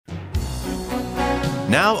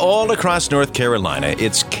Now all across North Carolina,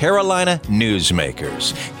 it's Carolina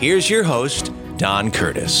Newsmakers. Here's your host, Don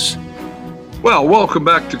Curtis. Well, welcome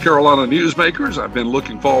back to Carolina Newsmakers. I've been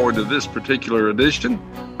looking forward to this particular edition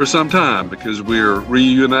for some time because we're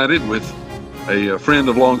reunited with a friend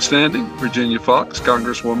of long standing, Virginia Foxx,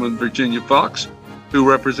 Congresswoman Virginia Foxx, who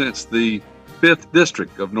represents the 5th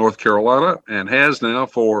District of North Carolina and has now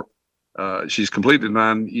for, she's completed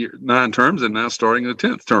nine terms and now starting the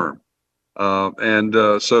 10th term. So,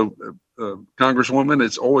 Congresswoman,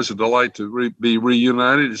 it's always a delight to be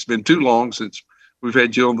reunited. It's been too long since we've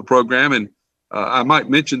had you on the program. And I might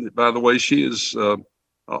mention that, by the way, she is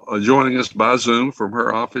joining us by Zoom from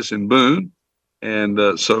her office in Boone. And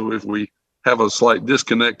so if we have a slight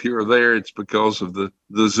disconnect here or there, it's because of the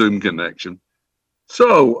Zoom connection.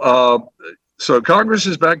 So Congress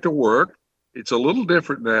is back to work. It's a little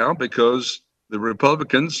different now because the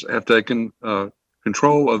Republicans have taken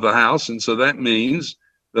control of the House. And so that means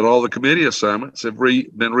that all the committee assignments have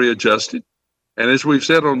been readjusted. And as we've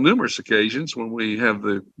said on numerous occasions, when we have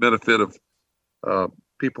the benefit of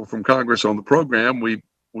people from Congress on the program, we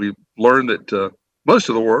learned that most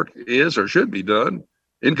of the work is or should be done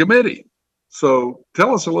in committee. So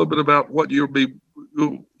tell us a little bit about what you'll be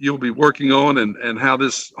working on and how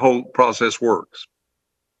this whole process works.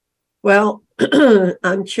 Well,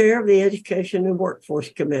 I'm chair of the Education and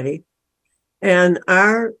Workforce Committee, and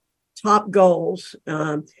our top goals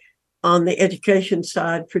on the education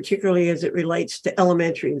side, particularly as it relates to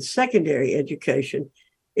elementary and secondary education,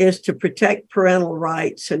 is to protect parental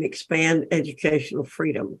rights and expand educational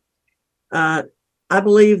freedom. I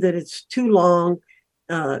believe that it's too long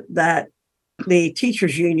that the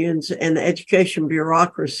teachers' unions and the education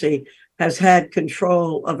bureaucracy has had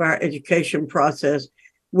control of our education process.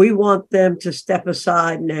 We want them to step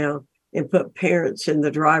aside now and put parents in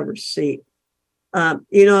the driver's seat.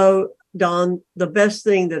 Don, the best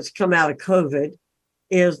thing that's come out of COVID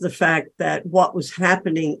is the fact that what was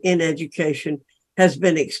happening in education has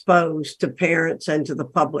been exposed to parents and to the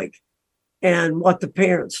public. And what the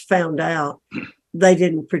parents found out they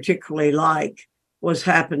didn't particularly like was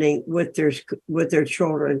happening with their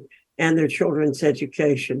children and their children's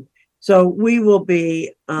education. So we will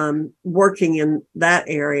be working in that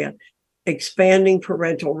area, expanding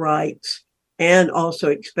parental rights and also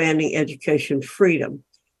expanding education freedom.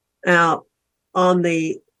 Now, on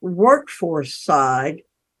the workforce side,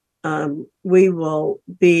 we will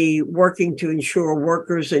be working to ensure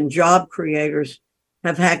workers and job creators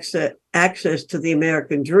have access to the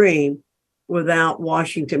American dream without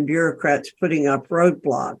Washington bureaucrats putting up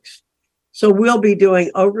roadblocks. So we'll be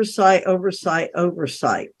doing oversight.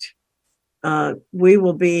 We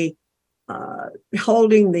will be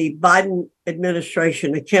holding the Biden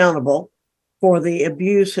administration accountable for the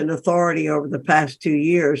abuse and authority over the past 2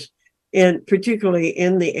 years, and particularly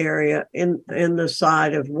in the area, in the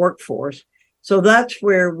side of workforce. So that's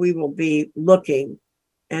where we will be looking.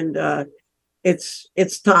 And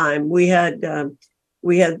it's time. We had Nancy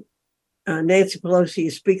Pelosi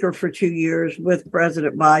as Speaker for 2 years with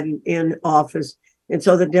President Biden in office. And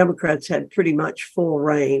so the Democrats had pretty much full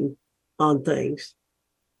reign on things.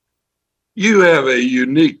 You have a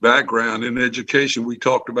unique background in education. We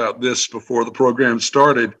talked about this before the program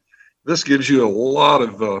started. This gives you a lot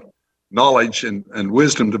of knowledge and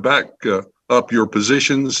wisdom to back up your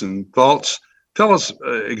positions and thoughts. Tell us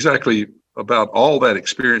exactly about all that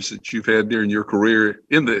experience that you've had during your career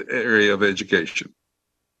in the area of education.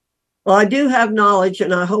 Well, I do have knowledge,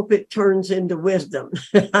 and I hope it turns into wisdom.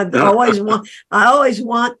 I always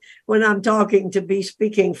want when I'm talking to be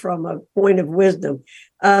speaking from a point of wisdom.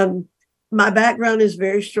 My background is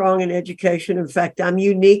very strong in education. In fact, I'm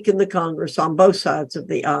unique in the Congress on both sides of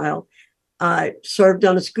the aisle. I served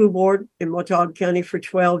on a school board in Watauga County for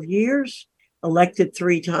 12 years, elected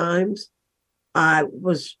 3 times. I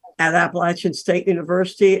was at Appalachian State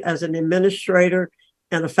University as an administrator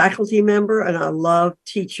and a faculty member, and I love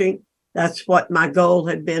teaching. That's what my goal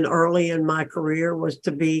had been early in my career, was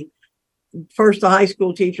to be first a high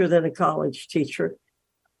school teacher, then a college teacher.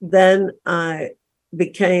 Then I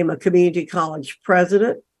became a community college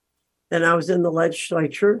president. Then I was in the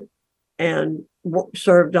legislature and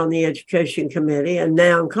served on the education committee. And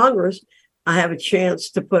now in Congress, I have a chance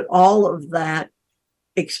to put all of that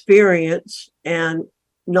experience and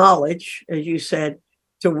knowledge, as you said,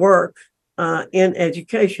 to work in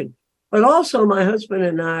education. But also my husband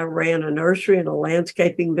and I ran a nursery and a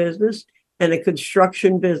landscaping business and a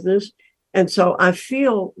construction business. And so I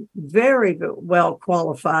feel very well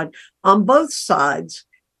qualified on both sides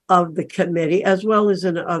of the committee, as well as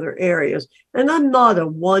in other areas. And I'm not a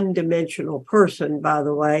one-dimensional person, by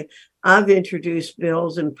the way. I've introduced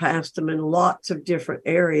bills and passed them in lots of different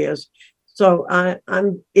areas. So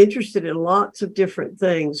I'm interested in lots of different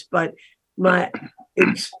things, but my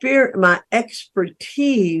my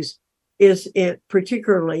expertise is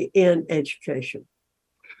particularly in education.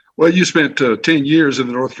 Well, you spent 10 years in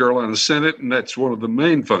the North Carolina Senate, and that's one of the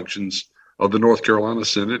main functions of the North Carolina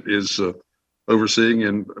Senate is overseeing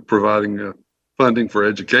and providing funding for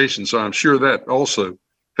education. So I'm sure that also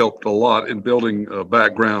helped a lot in building a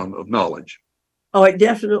background of knowledge. Oh, it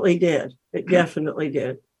definitely did. It definitely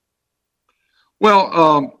did.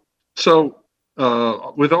 Well,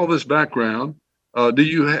 with all this background,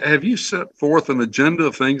 have you set forth an agenda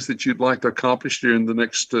of things that you'd like to accomplish during the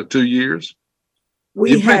next 2 years?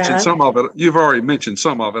 You've mentioned some of it. You've already mentioned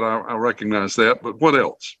some of it. I recognize that, but what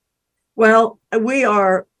else? Well, we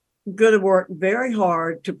are going to work very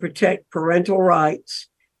hard to protect parental rights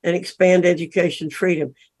and expand education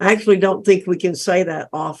freedom. I actually don't think we can say that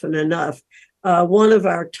often enough. One of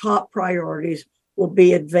our top priorities will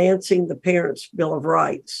be advancing the Parents' Bill of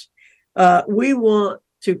Rights. We want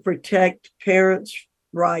to protect parents'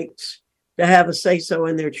 rights to have a say-so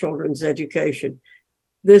in their children's education.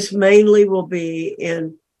 This mainly will be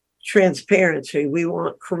in transparency. We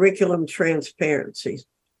want curriculum transparency.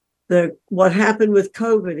 What happened with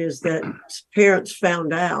COVID is that parents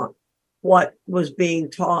found out what was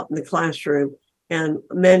being taught in the classroom, and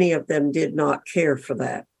many of them did not care for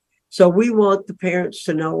that. So we want the parents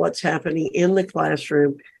to know what's happening in the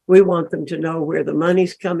classroom. We want them to know where the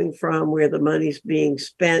money's coming from, where the money's being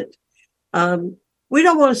spent. We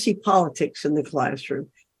don't want to see politics in the classroom.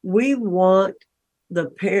 We want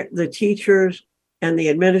the teachers and the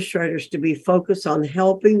administrators to be focused on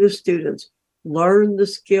helping the students learn the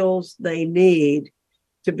skills they need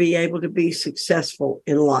to be able to be successful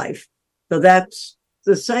in life. So that's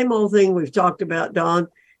the same old thing we've talked about, Don,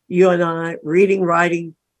 you and I, reading,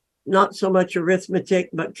 writing, not so much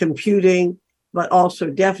arithmetic, but computing, but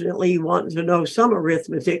also definitely you want to know some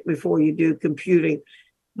arithmetic before you do computing,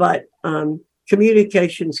 but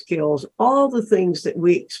communication skills, all the things that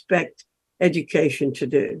we expect education to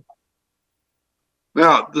do.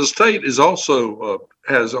 Now, the state is also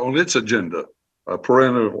has on its agenda a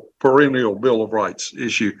perennial Bill of Rights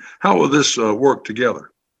issue. How will this work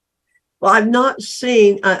together? Well, I've not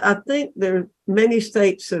seen, I think there are many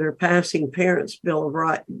states that are passing Parents'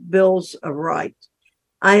 Bills of Rights.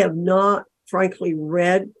 I have not, frankly,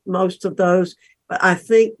 read most of those, but I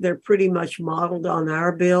think they're pretty much modeled on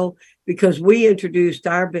our bill because we introduced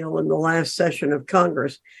our bill in the last session of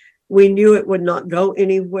Congress. We knew it would not go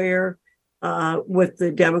anywhere with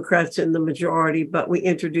the Democrats in the majority, but we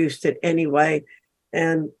introduced it anyway.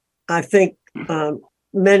 And I think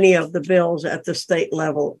many of the bills at the state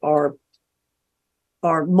level are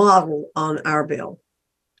modeled on our bill.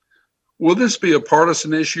 Will this be a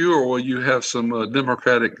partisan issue, or will you have some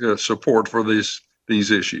Democratic support for these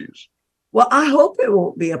issues? Well, I hope it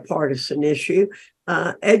won't be a partisan issue.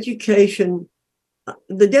 Education,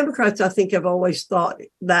 the Democrats, I think, have always thought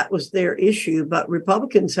that was their issue, but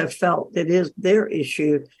Republicans have felt it is their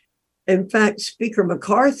issue. In fact, Speaker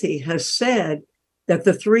McCarthy has said that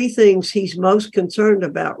the three things he's most concerned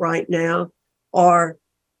about right now are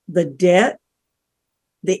the debt,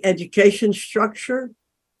 the education structure,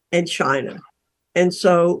 and China. And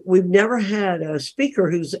so we've never had a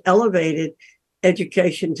speaker who's elevated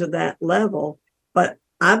education to that level. But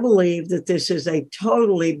I believe that this is a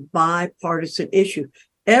totally bipartisan issue.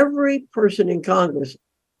 Every person in Congress,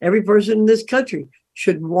 every person in this country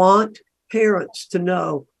should want parents to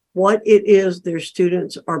know what it is their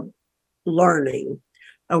students are learning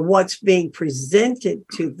and what's being presented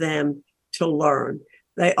to them to learn.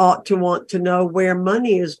 They ought to want to know where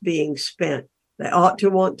money is being spent. They ought to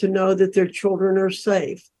want to know that their children are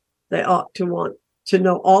safe. They ought to want to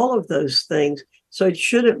know all of those things. So it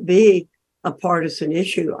shouldn't be a partisan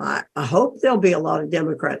issue. I hope there'll be a lot of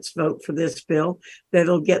Democrats vote for this bill, that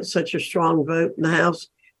it'll get such a strong vote in the House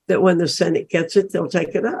that when the Senate gets it, they'll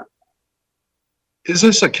take it up. Is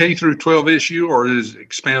this a K through 12 issue, or does it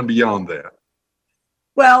expand beyond that?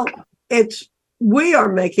 Well, we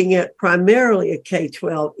are making it primarily a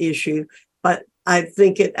K-12 issue, but I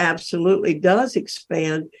think it absolutely does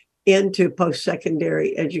expand into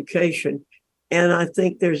post-secondary education. And I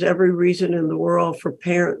think there's every reason in the world for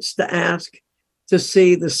parents to ask to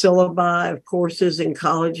see the syllabi of courses in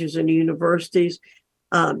colleges and universities.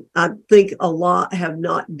 I think a lot have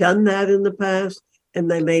not done that in the past, and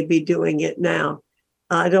they may be doing it now.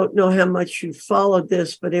 I don't know how much you followed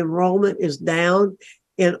this, but enrollment is down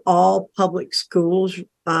in all public schools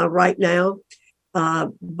right now,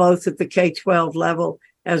 both at the K-12 level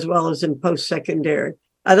as well as in post-secondary.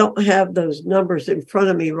 I don't have those numbers in front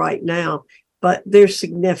of me right now, but they're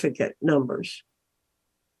significant numbers.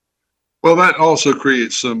 Well, that also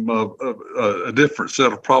creates a different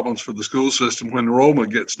set of problems for the school system when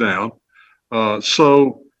enrollment gets down.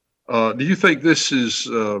 So do you think this is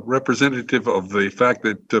representative of the fact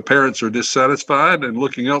that parents are dissatisfied and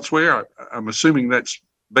looking elsewhere? I'm assuming that's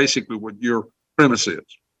basically what your premise is.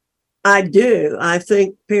 I do. I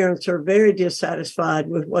think parents are very dissatisfied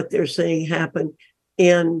with what they're seeing happen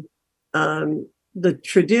in the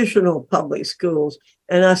traditional public schools.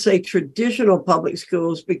 And I say traditional public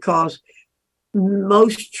schools because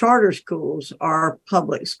most charter schools are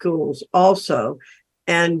public schools also.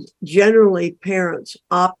 And generally, parents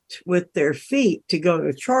opt with their feet to go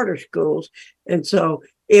to charter schools. And so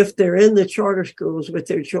if they're in the charter schools with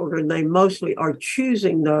their children, they mostly are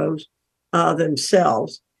choosing those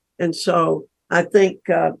themselves. And so I think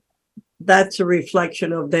that's a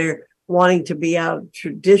reflection of their wanting to be out of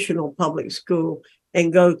traditional public school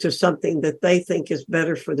and go to something that they think is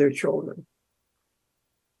better for their children.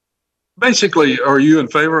 Basically, are you in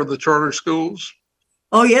favor of the charter schools?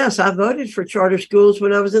 Oh, yes, I voted for charter schools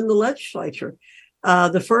when I was in the legislature.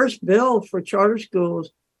 The first bill for charter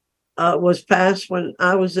schools was passed when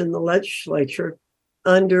I was in the legislature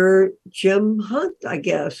under Jim Hunt, I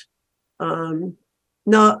guess. I'm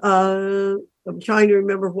trying to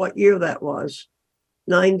remember what year that was.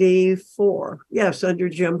 94. Yes, under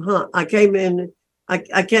Jim Hunt. I came in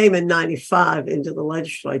 95 into the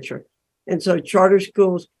legislature. And so charter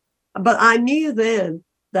schools, but I knew then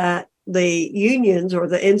that the unions or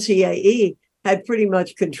the NCAE had pretty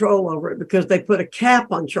much control over it because they put a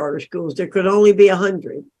cap on charter schools. There could only be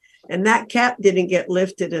 100. And that cap didn't get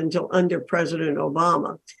lifted until under President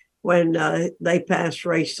Obama when they passed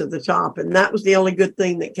Race to the Top. And that was the only good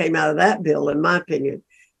thing that came out of that bill, in my opinion.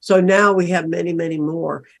 So now we have many, many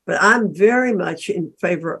more. But I'm very much in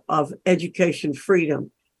favor of education freedom.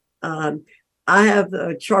 I have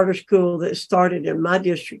a charter school that started in my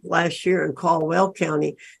district last year in Caldwell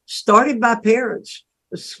County, started by parents.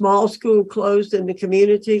 The small school closed in the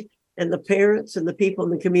community, and the parents and the people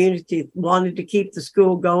in the community wanted to keep the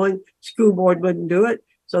school going. School board wouldn't do it,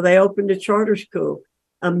 so they opened a charter school.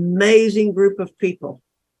 Amazing group of people.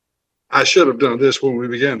 I should have done this when we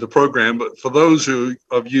began the program, but for those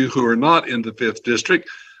of you who are not in the 5th District,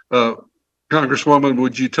 Congresswoman,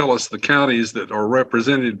 would you tell us the counties that are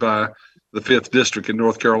represented by the 5th District in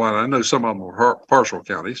North Carolina? I know some of them are partial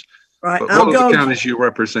counties, right? But what are the counties you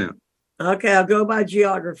represent? Okay, I'll go by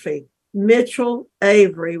geography. Mitchell,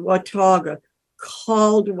 Avery, Watauga,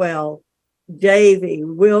 Caldwell, Davie,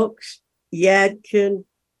 Wilkes, Yadkin,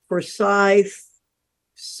 Forsyth,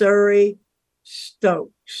 Surrey,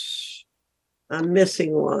 Stokes. I'm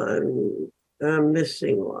missing one.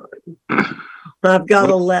 I've got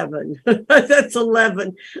 11. That's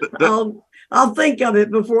 11. I'll think of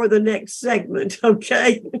it before the next segment,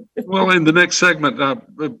 okay? Well, in the next segment, I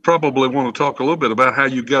probably want to talk a little bit about how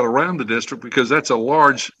you got around the district, because that's a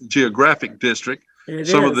large geographic district.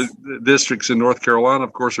 Some of the districts in North Carolina,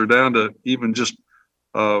 of course, are down to even just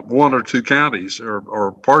 1 or 2 counties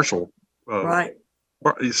or partial. Right.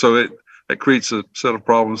 So it creates a set of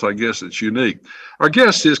problems, I guess, that's unique. Our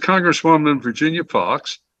guest is Congresswoman Virginia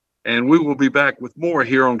Foxx, and we will be back with more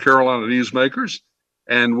here on Carolina Newsmakers.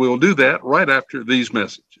 And we'll do that right after these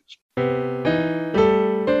messages.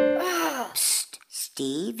 Psst,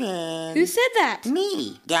 Steven. Who said that?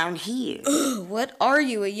 Me, down here. What are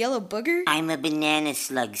you, a yellow booger? I'm a banana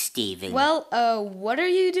slug, Steven. Well, what are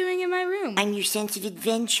you doing in my room? I'm your sense of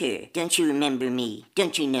adventure. Don't you remember me?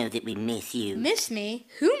 Don't you know that we miss you? Miss me?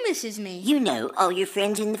 Who misses me? You know, all your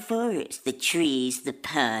friends in the forest. The trees, the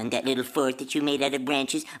pond, that little fort that you made out of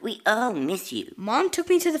branches. We all miss you. Mom took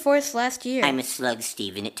me to the forest last year. I'm a slug,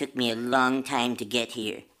 Steven. It took me a long time to get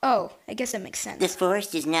here. Oh, I guess that makes sense. The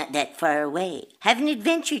forest is not that far away. Have an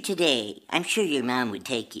adventure today. I'm sure your mom would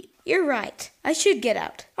take you. You're right. I should get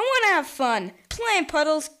out. I want to have fun. Play in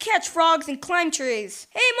puddles, catch frogs, and climb trees.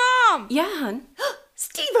 Hey, Mom! Yeah, hon?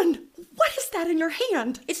 Steven, what is that in your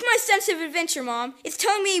hand? It's my sense of adventure, Mom. It's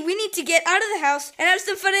telling me we need to get out of the house and have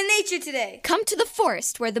some fun in nature today. Come to the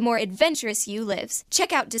forest where the more adventurous you lives.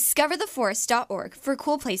 Check out discovertheforest.org for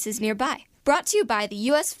cool places nearby. Brought to you by the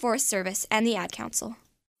U.S. Forest Service and the Ad Council.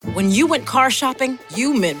 When you went car shopping,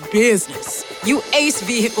 you meant business. You aced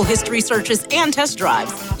vehicle history searches and test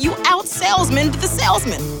drives. You out-salesmaned the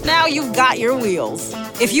salesman. Now you've got your wheels.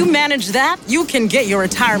 If you manage that, you can get your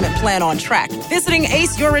retirement plan on track. Visiting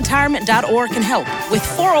aceyourretirement.org can help. With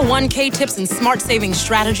 401k tips and smart saving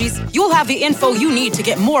strategies, you'll have the info you need to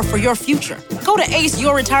get more for your future. Go to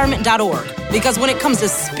aceyourretirement.org, because when it comes to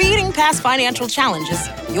speeding past financial challenges,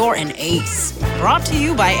 you're an ace. Brought to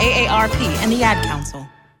you by AARP and the Ad Council.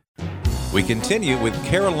 We continue with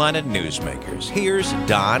Carolina Newsmakers. Here's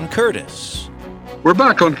Don Curtis. We're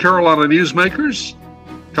back on Carolina Newsmakers.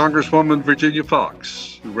 Congresswoman Virginia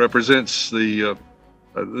Foxx, who represents the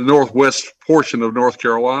northwest portion of North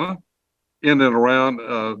Carolina, in and around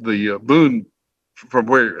the Boone, from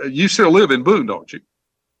where you still live in Boone, don't you?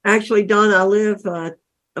 Actually, Don, I live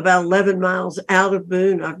about 11 miles out of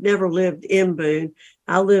Boone. I've never lived in Boone.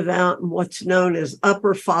 I live out in what's known as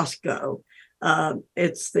Upper Fosco.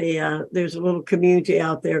 There's a little community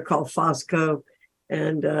out there called Fosco,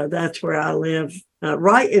 and that's where I live,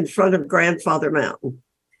 right in front of Grandfather Mountain.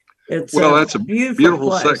 That's a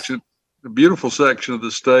beautiful section, a beautiful section of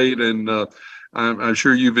the state, and I'm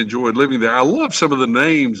sure you've enjoyed living there. I love some of the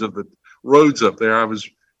names of the roads up there. I was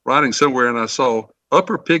riding somewhere and I saw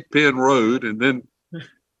Upper Pigpen Road, and then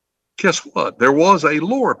guess what? There was a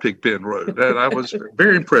Lower Pigpen Road, and I was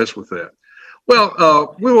very impressed with that.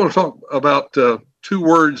 Well, we want to talk about two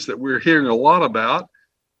words that we're hearing a lot about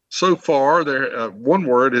so far. One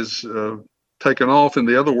word has taken off and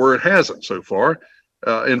the other word hasn't so far.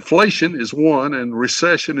 Inflation is one and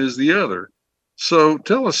recession is the other. So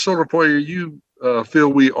tell us sort of where you feel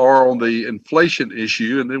we are on the inflation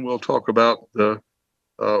issue, and then we'll talk about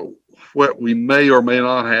what we may or may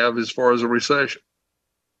not have as far as a recession.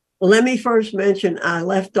 Well, let me first mention I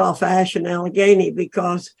left off Ashe and Allegheny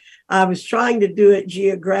because I was trying to do it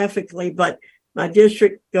geographically, but my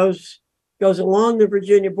district goes along the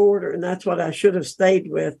Virginia border, and that's what I should have stayed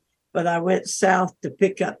with. But I went south to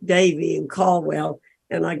pick up Davie and Caldwell,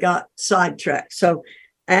 and I got sidetracked. So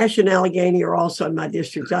Ashe and Allegheny are also in my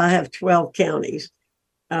district. I have 12 counties.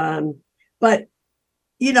 But,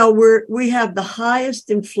 we have the highest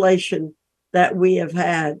inflation that we have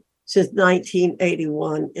had since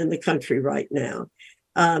 1981 in the country right now.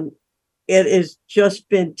 It has just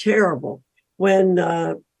been terrible. When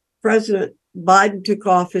President Biden took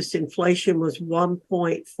office, inflation was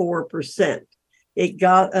 1.4%. It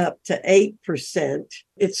got up to 8%.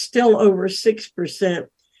 It's still over 6%,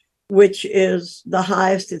 which is the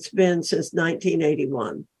highest it's been since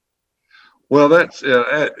 1981. Well, that's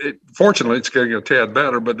fortunately, it's getting a tad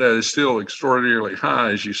better, but that is still extraordinarily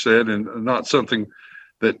high, as you said, and not something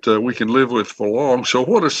that we can live with for long. So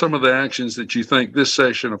what are some of the actions that you think this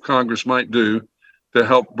session of Congress might do to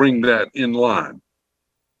help bring that in line?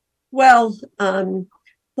 Well,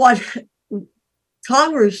 what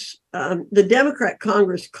Congress, the Democrat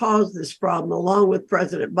Congress caused this problem, along with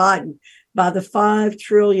President Biden, by the $5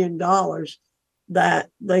 trillion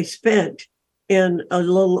that they spent in a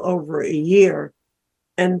little over a year.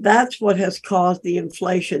 And that's what has caused the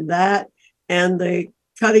inflation, that and the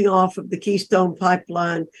cutting off of the Keystone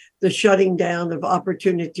Pipeline, the shutting down of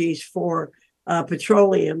opportunities for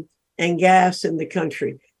petroleum and gas in the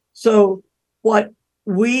country. So what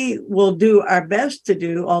we will do our best to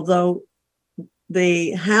do, although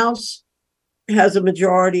the House has a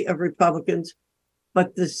majority of Republicans,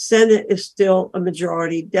 but the Senate is still a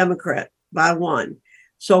majority Democrat by one.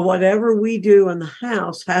 So whatever we do in the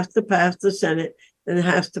House has to pass the Senate and it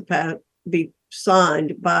has to be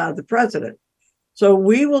signed by the president. So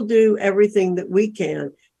we will do everything that we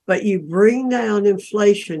can, but you bring down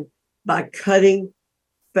inflation by cutting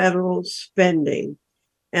federal spending,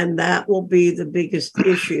 and that will be the biggest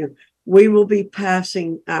issue. We will be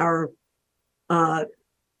passing our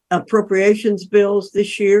appropriations bills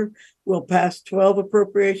this year. We'll pass 12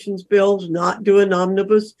 appropriations bills, not do an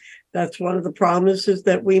omnibus. That's one of the promises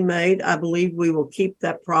that we made. I believe we will keep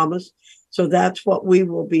that promise. So that's what we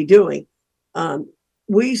will be doing.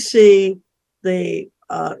 We see the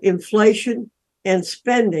inflation and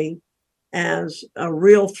spending as a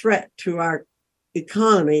real threat to our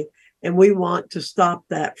economy, and we want to stop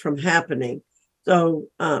that from happening. So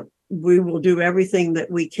we will do everything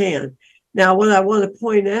that we can. Now, what I want to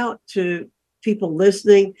point out to people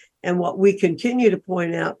listening, and what we continue to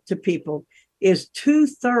point out to people, is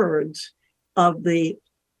 2/3 of the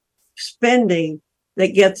spending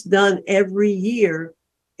that gets done every year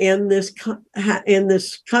in this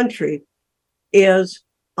country is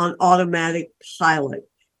on automatic pilot,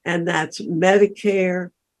 and that's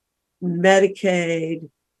Medicare, Medicaid,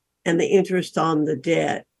 and the interest on the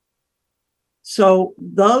debt. So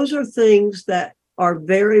those are things that are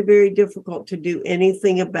very, very difficult to do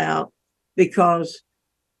anything about because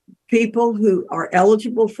people who are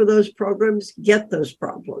eligible for those programs get those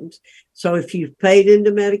problems. So if you've paid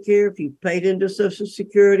into Medicare, if you've paid into Social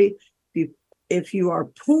Security, if you are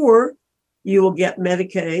poor, you will get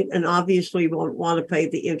Medicaid, and obviously you won't want to pay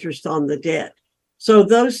the interest on the debt. So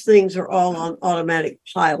those things are all on automatic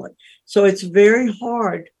pilot. So it's very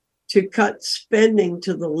hard to cut spending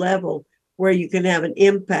to the level where you can have an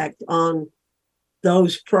impact on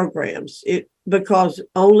those programs, because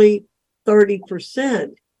only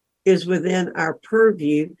 30% is within our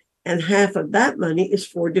purview, and half of that money is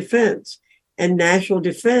for defense. And national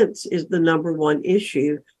defense is the number one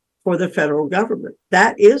issue for the federal government.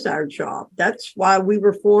 That is our job. That's why we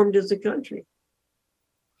were formed as a country.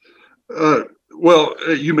 Well,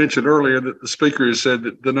 you mentioned earlier that the speaker has said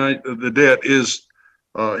that the debt is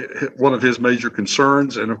one of his major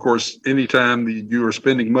concerns. And of course, anytime you are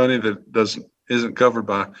spending money that isn't covered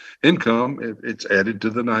by income, it's added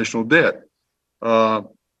to the national debt.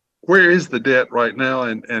 Where is the debt right now,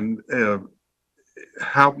 and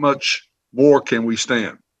how much more can we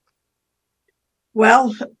stand?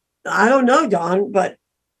 Well, I don't know, Don, but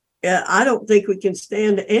I don't think we can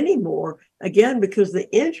stand any more, again, because the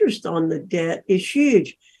interest on the debt is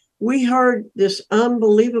huge. We heard this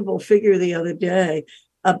unbelievable figure the other day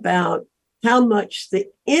about how much the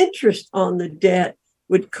interest on the debt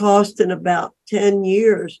would cost in about 10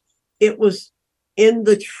 years. It was in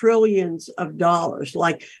the trillions of dollars,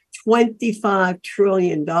 like $25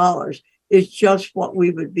 trillion is just what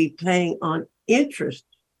we would be paying on interest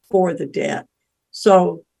for the debt.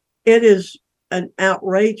 So it is an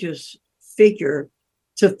outrageous figure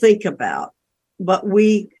to think about, but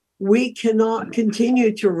we cannot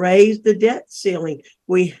continue to raise the debt ceiling.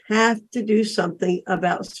 We have to do something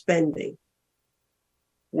about spending.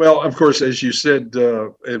 Well, of course, as you said,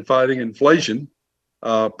 in fighting inflation,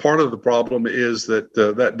 part of the problem is that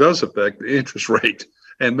that does affect the interest rate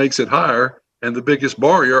and makes it higher. And the biggest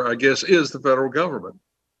barrier, I guess, is the federal government.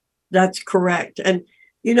 That's correct. And,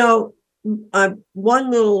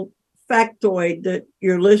 one little factoid that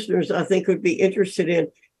your listeners, I think, would be interested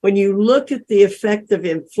in, when you look at the effect of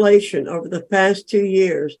inflation over the past 2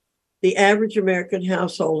 years, the average American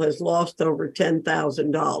household has lost over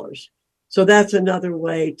 $10,000. So that's another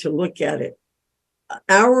way to look at it.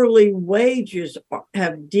 Hourly wages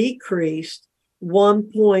have decreased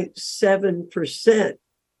 1.7%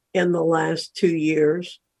 in the last 2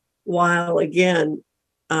 years, while again,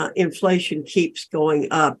 inflation keeps going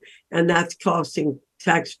up, and that's costing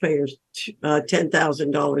taxpayers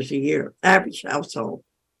 $10,000 a year, average household.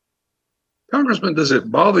 Congressman, does it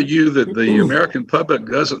bother you that the American public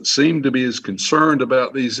doesn't seem to be as concerned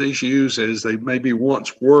about these issues as they maybe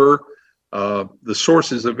once were? The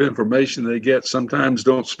sources of information they get sometimes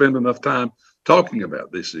don't spend enough time talking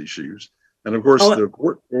about these issues. And of course, the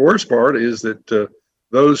worst part is that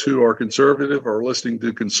those who are conservative are listening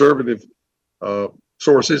to conservative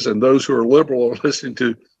sources, and those who are liberal are listening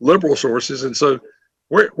to liberal sources. And so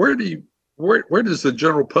where does the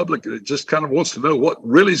general public that just kind of wants to know what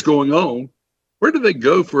really is going on, where do they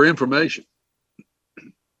go for information?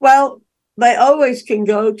 Well, they always can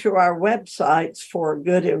go to our websites for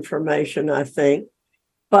good information, I think,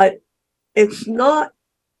 but it's not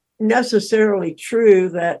necessarily true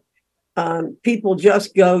that people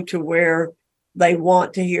just go to where they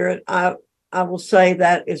want to hear it. I will say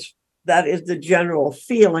that is the general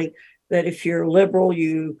feeling, that if you're liberal,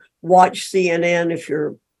 you watch CNN. If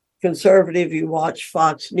you're conservative, you watch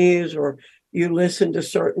Fox News, or you listen to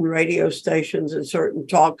certain radio stations and certain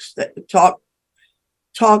talk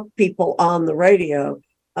people on the radio.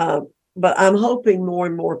 But I'm hoping more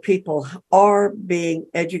and more people are being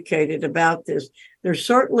educated about this. They're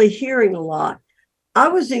certainly hearing a lot. I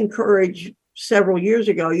was encouraged several years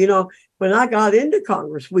ago, when I got into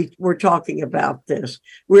Congress, we were talking about this.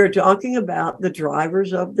 We were talking about the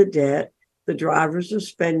drivers of the debt. The drivers of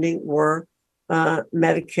spending were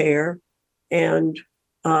Medicare and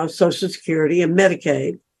Social Security and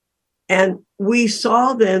Medicaid. And we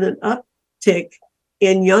saw then an uptick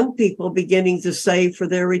in young people beginning to save for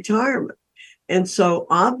their retirement. And so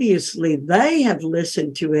obviously they have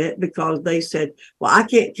listened to it, because they said, well, I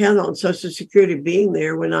can't count on Social Security being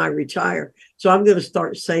there when I retire, so I'm going to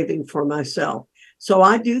start saving for myself. So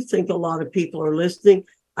I do think a lot of people are listening.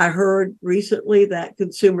 I heard recently that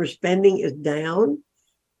consumer spending is down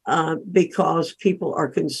because people are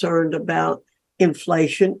concerned about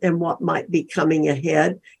inflation and what might be coming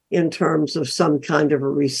ahead in terms of some kind of a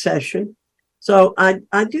recession. So I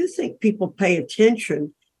do think people pay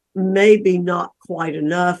attention, maybe not quite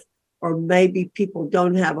enough, or maybe people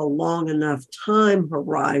don't have a long enough time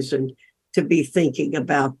horizon to be thinking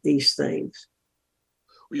about these things.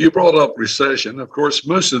 You brought up recession. Of course,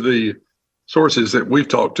 most of the sources that we've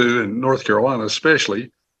talked to in North Carolina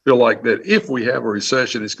especially feel like that if we have a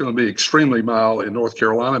recession, it's going to be extremely mild in North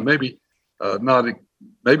Carolina, maybe not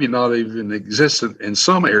even existent in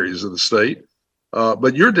some areas of the state.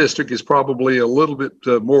 But your district is probably a little bit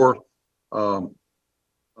more an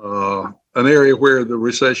area where the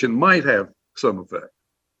recession might have some effect.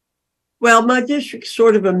 Well, my district's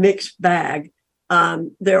sort of a mixed bag.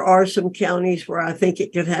 There are some counties where I think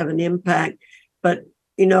it could have an impact, but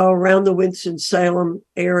around the Winston-Salem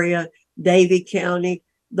area, Davie County,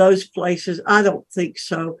 those places, I don't think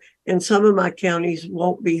so. And some of my counties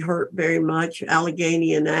won't be hurt very much.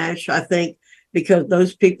 Allegheny and Ashe, I think, because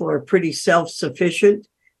those people are pretty self-sufficient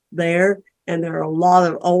there. And there are a lot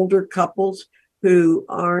of older couples who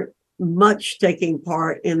aren't much taking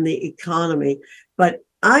part in the economy. But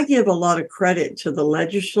I give a lot of credit to the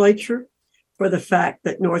legislature for the fact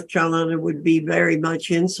that North Carolina would be very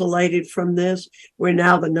much insulated from this. We're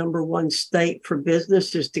now the number one state for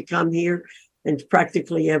businesses to come here. And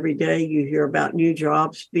practically every day you hear about new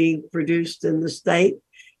jobs being produced in the state.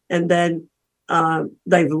 And then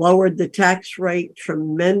they've lowered the tax rate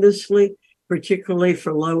tremendously, particularly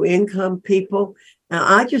for low income people. And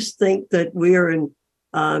I just think that we're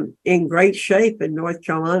in great shape in North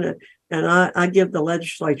Carolina. And I give the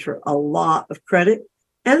legislature a lot of credit,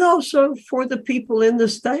 and also for the people in the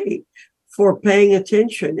state for paying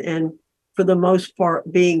attention and for the most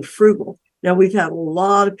part being frugal. Now, we've had a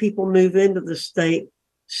lot of people move into the state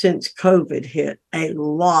since COVID hit, a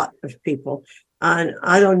lot of people. And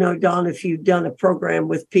I don't know, Don, if you've done a program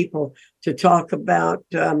with people to talk about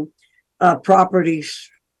property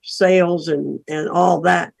sales and all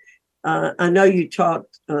that. I know you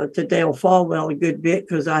talked to Dale Falwell a good bit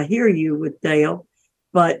because I hear you with Dale,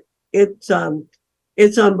 but it's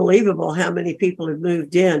unbelievable how many people have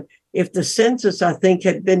moved in. If the census, I think,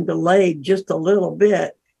 had been delayed just a little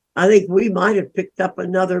bit, I think we might have picked up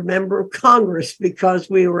another member of Congress because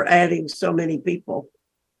we were adding so many people.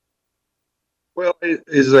 Well, it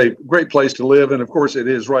is a great place to live. And of course, it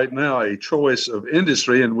is right now a choice of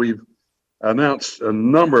industry. And we've announced a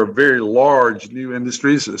number of very large new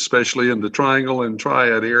industries, especially in the Triangle and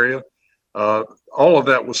Triad area. All of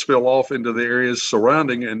that will spill off into the areas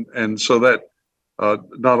surrounding. And so that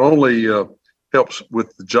not only helps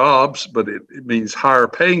with the jobs, but it means higher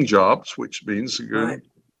paying jobs, which means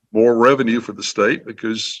more revenue for the state,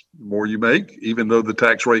 because the more you make, even though the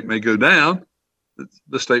tax rate may go down,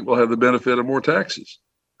 the state will have the benefit of more taxes.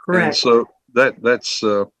 Correct. And so that's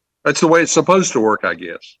the way it's supposed to work, I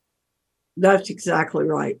guess. That's exactly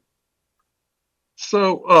right.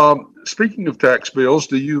 So speaking of tax bills,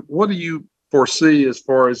 what do you foresee as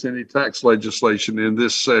far as any tax legislation in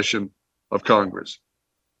this session of Congress?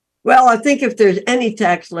 Well, I think if there's any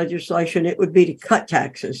tax legislation, it would be to cut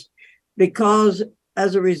taxes, because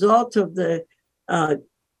as a result of the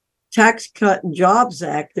Tax Cut and Jobs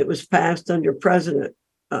Act that was passed under President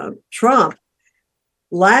Trump,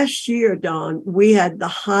 last year, Don, we had the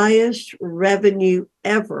highest revenue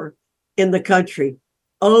ever in the country,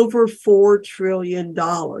 over $4 trillion.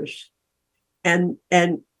 And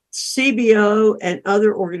CBO and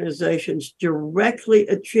other organizations directly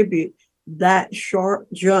attribute that sharp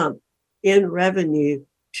jump in revenue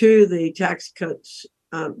to the Tax Cuts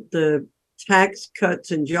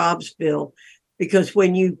and Jobs bill, because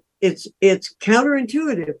it's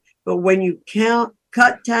counterintuitive, but when you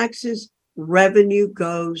cut taxes, revenue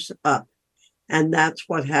goes up, and that's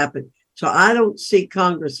what happened. So I don't see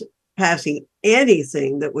Congress passing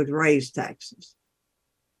anything that would raise taxes.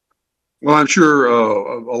 Well, I'm sure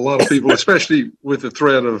a lot of people, especially with the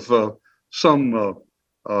threat of some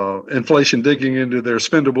inflation digging into their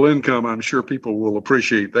spendable income, I'm sure people will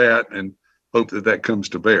appreciate that and hope that comes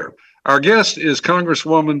to bear. Our guest is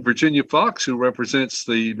Congresswoman Virginia Foxx, who represents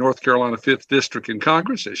the North Carolina 5th District in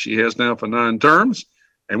Congress, as she has now for 9 terms.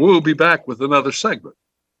 And we'll be back with another segment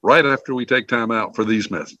right after we take time out for these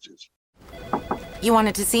messages. You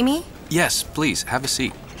wanted to see me? Yes, please, have a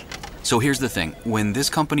seat. So here's the thing. When this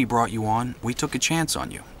company brought you on, we took a chance on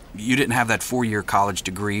you. You didn't have that 4-year college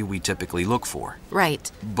degree we typically look for.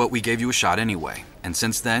 Right. But we gave you a shot anyway. And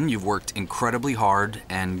since then, you've worked incredibly hard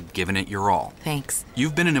and given it your all. Thanks.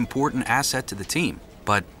 You've been an important asset to the team,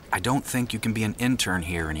 but I don't think you can be an intern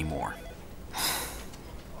here anymore.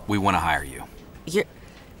 We want to hire you.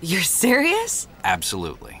 You're serious?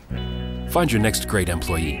 Absolutely. Find your next great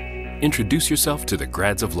employee. Introduce yourself to the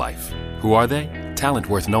grads of life. Who are they? Talent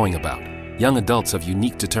worth knowing about. Young adults of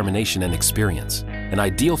unique determination and experience. An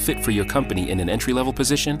ideal fit for your company in an entry-level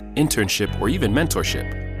position, internship, or even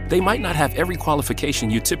mentorship. They might not have every qualification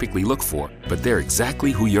you typically look for, but they're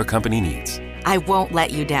exactly who your company needs. I won't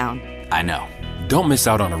let you down. I know. Don't miss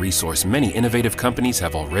out on a resource many innovative companies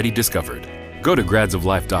have already discovered. Go to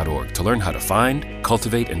gradsoflife.org to learn how to find,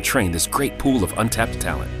 cultivate, and train this great pool of untapped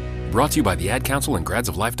talent. Brought to you by the Ad Council and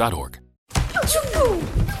gradsoflife.org. Watch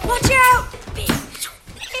out!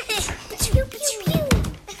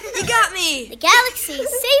 You got me! The galaxy is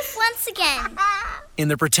safe once again. In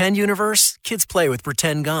the pretend universe, kids play with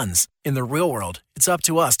pretend guns. In the real world, it's up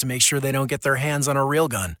to us to make sure they don't get their hands on a real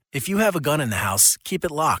gun. If you have a gun in the house, keep it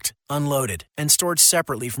locked, unloaded, and stored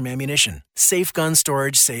separately from ammunition. Safe gun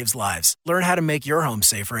storage saves lives. Learn how to make your home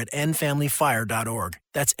safer at endfamilyfire.org.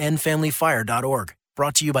 That's endfamilyfire.org.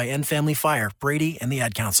 Brought to you by End Family Fire, Brady, and the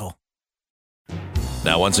Ad Council.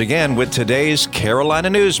 Now, once again, with today's Carolina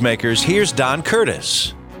Newsmakers, here's Don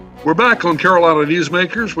Curtis. We're back on Carolina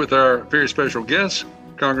Newsmakers with our very special guest,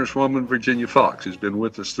 Congresswoman Virginia Foxx, who's been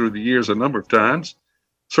with us through the years a number of times,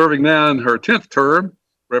 serving now in her 10th term,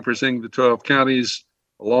 representing the 12 counties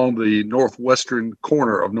along the northwestern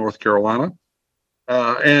corner of North Carolina.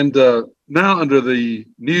 And now under the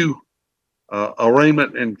new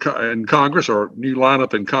arraignment in Congress, or new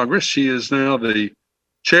lineup in Congress, she is now the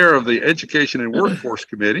chair of the Education and Workforce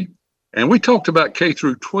Committee. And we talked about K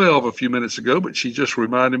through 12 a few minutes ago, but she just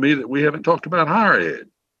reminded me that we haven't talked about higher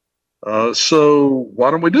ed. So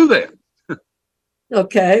why don't we do that?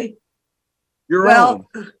 Okay. You're on.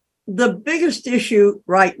 The biggest issue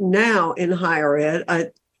right now in higher ed,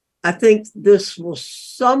 I think this will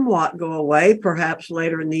somewhat go away, perhaps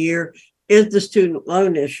later in the year, is the student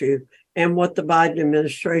loan issue and what the Biden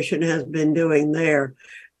administration has been doing there.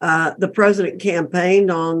 The president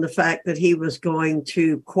campaigned on the fact that he was going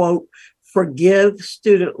to, quote, forgive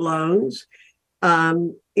student loans.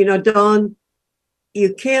 Don,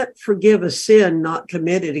 you can't forgive a sin not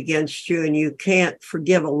committed against you, and you can't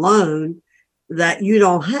forgive a loan that you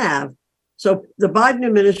don't have. So the Biden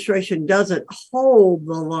administration doesn't hold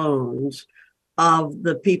the loans of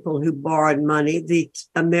the people who borrowed money. The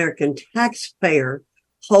American taxpayer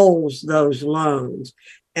holds those loans.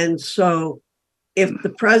 And so if the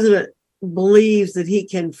president believes that he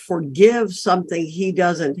can forgive something he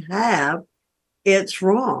doesn't have, it's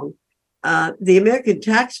wrong. The American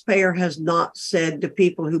taxpayer has not said to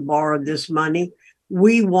people who borrowed this money,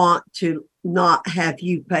 we want to not have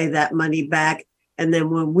you pay that money back. And then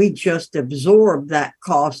when we just absorb that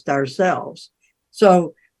cost ourselves.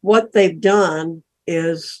 So what they've done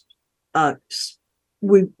is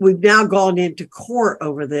we've now gone into court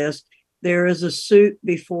over this. There is a suit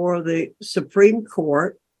before the Supreme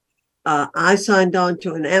Court. I signed on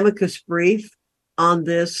to an amicus brief on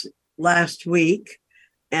this last week,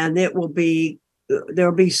 and there'll be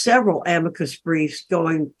several amicus briefs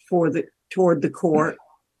going toward the court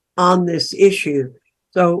on this issue.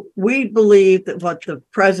 So we believe that what the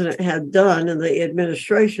president had done and the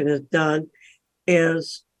administration has done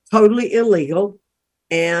is totally illegal,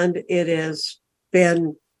 and it has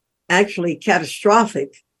been actually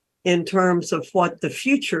catastrophic in terms of what the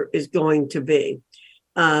future is going to be.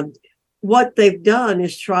 What they've done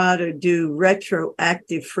is try to do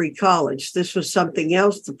retroactive free college. This was something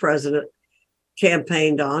else the president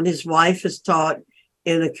campaigned on. His wife has taught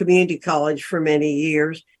in a community college for many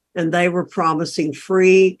years, and they were promising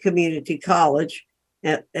free community college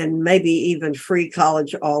and maybe even free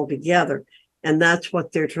college altogether. And that's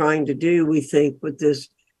what they're trying to do, we think, with this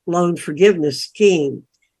loan forgiveness scheme.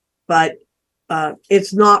 But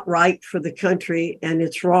it's not right for the country, and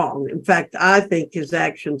it's wrong. In fact, I think his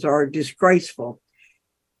actions are disgraceful.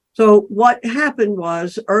 So what happened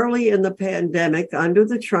was early in the pandemic, under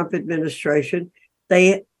the Trump administration,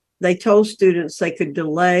 they told students they could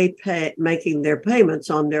delay making their payments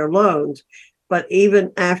on their loans. But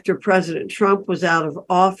even after President Trump was out of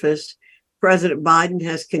office, President Biden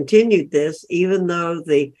has continued this, even though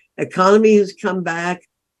the economy has come back.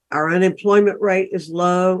 Our unemployment rate is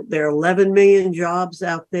low. There are 11 million jobs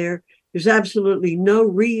out there. There's absolutely no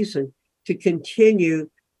reason to continue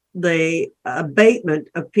the abatement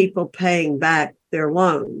of people paying back their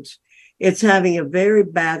loans. It's having a very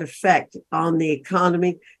bad effect on the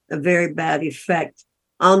economy, a very bad effect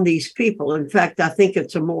on these people. In fact, I think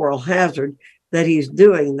it's a moral hazard that he's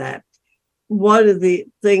doing that. One of the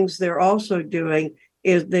things they're also doing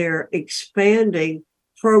is they're expanding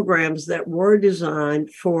programs that were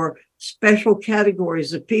designed for special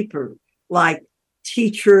categories of people like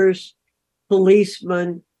teachers,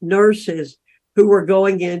 policemen, nurses who were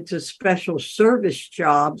going into special service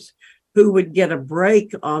jobs, who would get a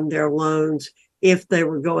break on their loans if they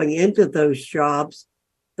were going into those jobs.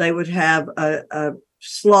 They would have a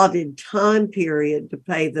slotted time period to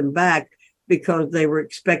pay them back because they were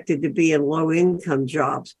expected to be in low income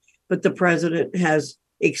jobs. But the president has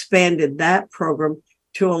expanded that program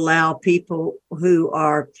to allow people who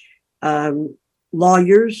are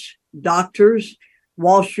lawyers, doctors,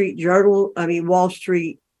 Wall Street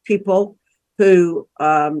people who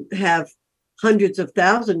have hundreds of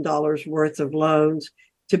 $1,000s worth of loans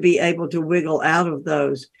to be able to wiggle out of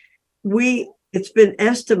those. It's been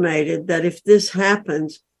estimated that if this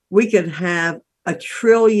happens, we could have $1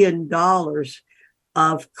 trillion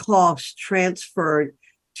of costs transferred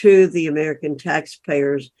to the American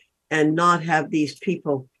taxpayers and not have these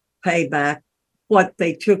people pay back what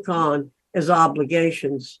they took on as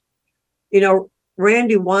obligations.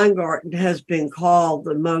 Randy Weingarten has been called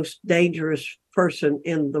the most dangerous person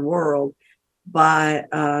in the world by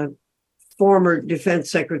former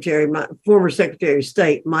Secretary of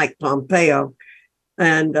State Mike Pompeo.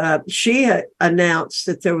 And she had announced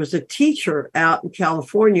that there was a teacher out in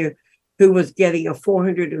California who was getting a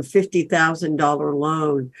 $450,000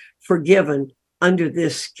 loan forgiven under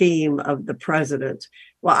this scheme of the president.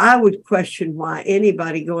 Well, I would question why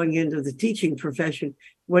anybody going into the teaching profession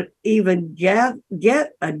would even get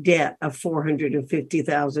a debt of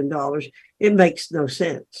 $450,000. It makes no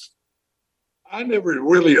sense. I never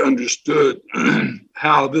really understood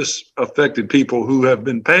how this affected people who have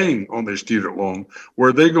been paying on their student loan.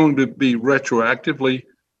 Were they going to be retroactively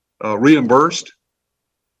reimbursed?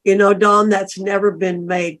 Don, that's never been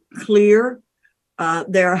made clear.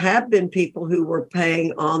 There have been people who were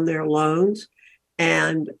paying on their loans,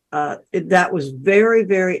 and that was very,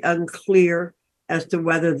 very unclear as to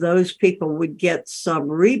whether those people would get some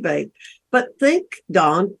rebate. But think,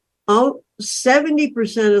 Don,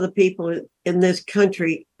 70% of the people in this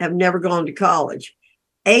country have never gone to college.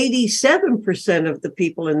 87% of the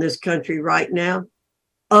people in this country right now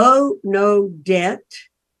owe no debt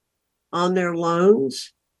on their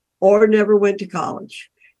loans or never went to college.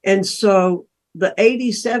 And so the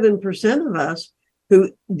 87% of us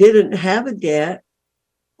who didn't have a debt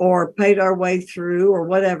or paid our way through or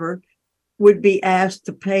whatever would be asked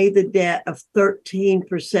to pay the debt of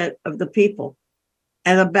 13% of the people.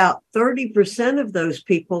 And about 30% of those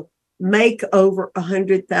people make over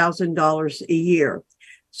 $100,000 a year.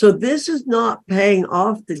 So this is not paying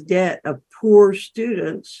off the debt of poor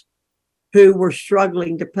students who were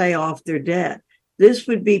struggling to pay off their debt. This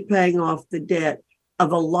would be paying off the debt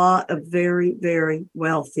of a lot of very, very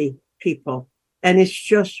wealthy people. And it's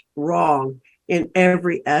just wrong in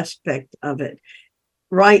every aspect of it.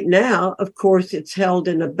 Right now, of course, it's held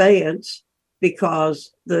in abeyance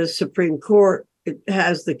because the Supreme Court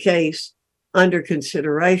has the case under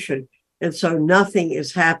consideration. And so nothing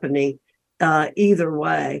is happening either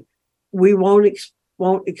way. We won't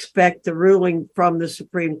expect the ruling from the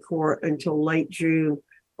Supreme Court until late June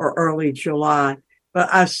or early July.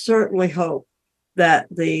 But I certainly hope that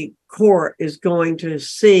the court is going to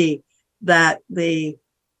see that the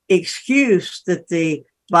excuse that the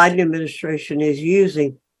Biden administration is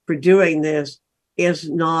using for doing this is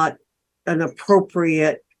not an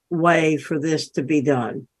appropriate way for this to be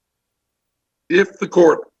done. If the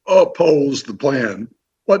court upholds the plan,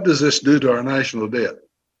 what does this do to our national debt?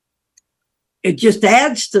 It just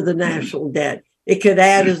adds to the national debt. It could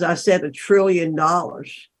add, as I said, $1 trillion.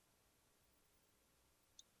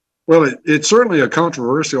 Well, it's certainly a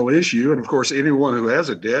controversial issue. And of course, anyone who has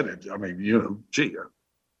a debt,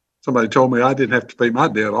 somebody told me I didn't have to pay my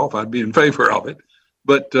debt off, I'd be in favor of it.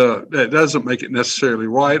 But that doesn't make it necessarily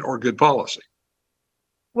right or good policy.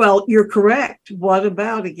 Well, you're correct. What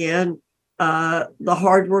about, again, the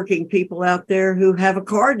hardworking people out there who have a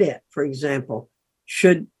car debt, for example?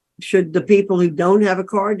 Should the people who don't have a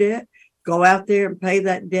car debt go out there and pay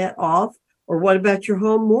that debt off? Or what about your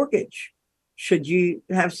home mortgage? Should you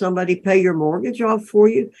have somebody pay your mortgage off for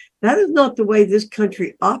you? That is not the way this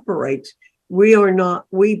country operates. We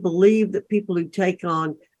believe that people who take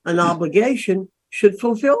on an obligation should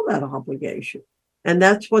fulfill that obligation. And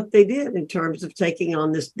that's what they did in terms of taking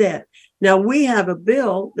on this debt. Now, we have a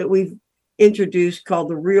bill that we've introduced called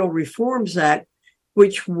the Real Reforms Act,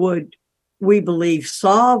 which would, we believe,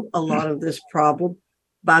 solve a lot of this problem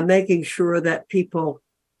by making sure that people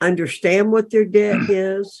understand what their debt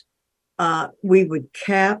is. We would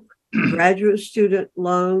cap graduate student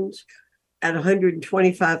loans at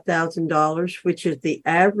 $125,000, which is the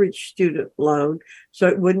average student loan. So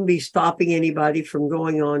it wouldn't be stopping anybody from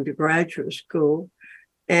going on to graduate school.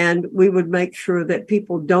 And we would make sure that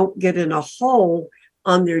people don't get in a hole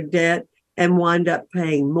on their debt and wind up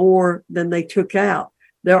paying more than they took out.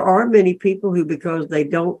 There are many people who, because they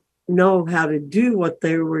don't know how to do what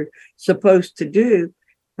they were supposed to do,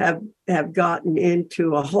 have gotten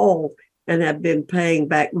into a hole and have been paying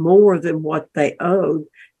back more than what they owed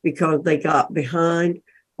because they got behind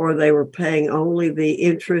or they were paying only the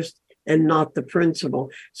interest and not the principal.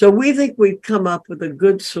 So we think we've come up with a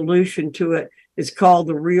good solution to it. It's called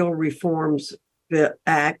the Real Reforms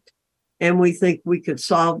Act, and we think we could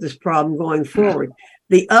solve this problem going forward.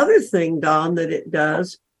 The other thing, Don, that it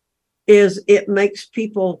does is it makes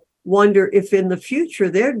people wonder if in the future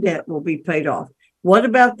their debt will be paid off. What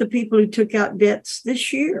about the people who took out debts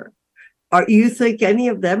this year? You think any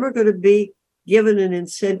of them are going to be given an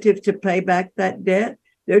incentive to pay back that debt?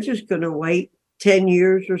 They're just going to wait 10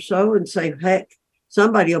 years or so and say, heck,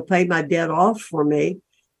 somebody will pay my debt off for me.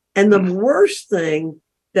 And the worst thing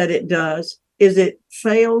that it does is it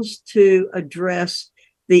fails to address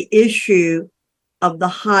the issue of the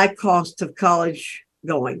high cost of college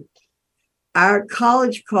going. Our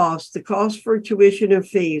college costs, the cost for tuition and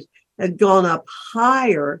fees, had gone up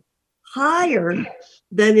higher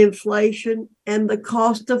than inflation and the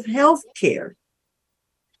cost of health care.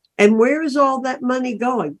 And where is all that money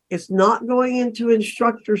going? It's not going into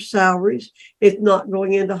instructor salaries. It's not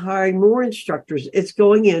going into hiring more instructors. It's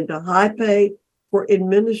going into high pay for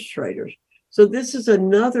administrators. So this is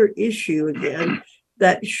another issue again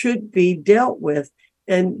that should be dealt with.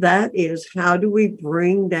 And that is, how do we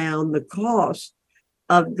bring down the cost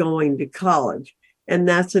of going to college? And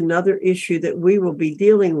that's another issue that we will be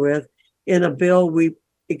dealing with in a bill we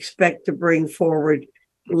expect to bring forward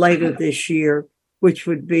later this year, which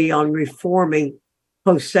would be on reforming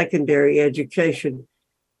post-secondary education.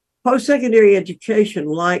 Post-secondary education,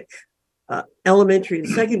 like elementary and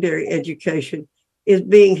secondary education, is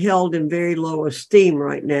being held in very low esteem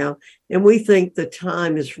right now. And we think the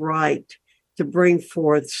time is right to bring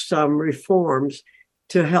forth some reforms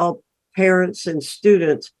to help parents and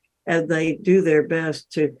students as they do their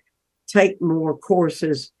best to take more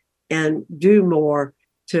courses and do more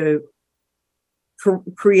to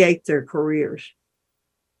create their careers.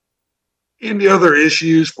 Any other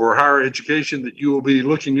issues for higher education that you will be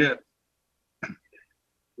looking at?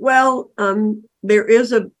 Well, there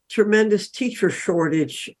is a tremendous teacher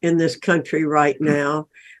shortage in this country right now.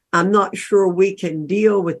 I'm not sure we can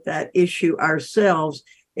deal with that issue ourselves,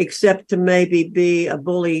 except to maybe be a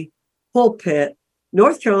bully pulpit.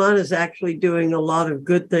 North Carolina is actually doing a lot of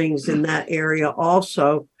good things in that area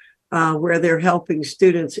also, where they're helping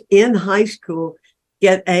students in high school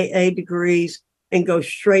get AA degrees and go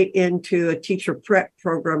straight into a teacher prep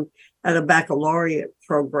program at a baccalaureate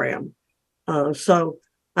program. So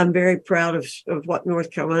I'm very proud of what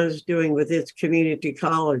North Carolina is doing with its community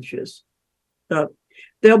colleges. So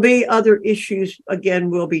there'll be other issues, again,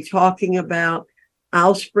 we'll be talking about.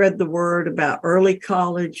 I'll spread the word about early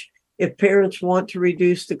college. If parents want to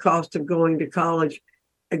reduce the cost of going to college,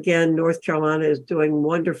 again, North Carolina is doing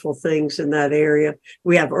wonderful things in that area.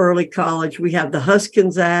 We have early college. We have the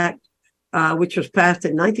Huskins Act, which was passed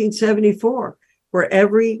in 1974, where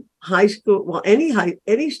every high school, well,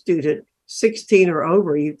 any student 16 or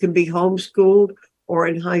over, you can be homeschooled or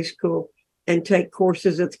in high school and take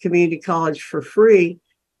courses at the community college for free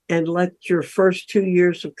and let your first 2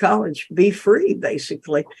 years of college be free,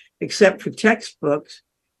 basically, except for textbooks,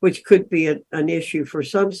 which could be an issue for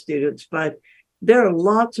some students. But there are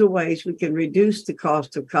lots of ways we can reduce the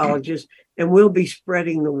cost of colleges, and we'll be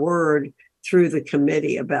spreading the word through the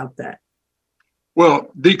committee about that. Well,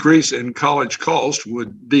 decrease in college cost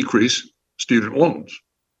would decrease student loans.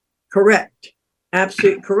 Correct.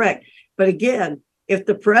 Absolutely correct. But again, if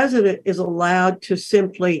the president is allowed to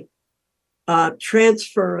simply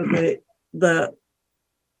transfer the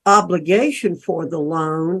obligation for the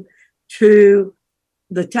loan to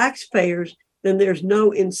the taxpayers, then there's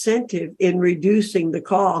no incentive in reducing the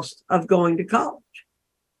cost of going to college.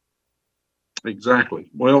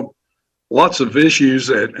 Exactly. Well, lots of issues.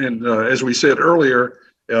 And as we said earlier,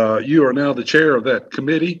 you are now the chair of that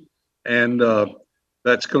committee. And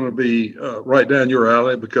that's going to be right down your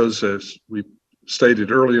alley because, as we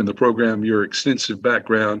stated earlier in the program, your extensive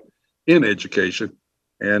background in education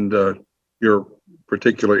and your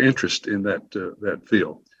particular interest in that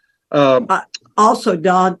field. Also,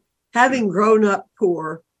 Don, having grown up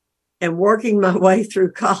poor and working my way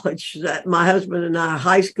through college, that my husband and I,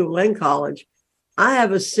 high school and college, I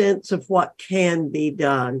have a sense of what can be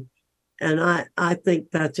done. And I think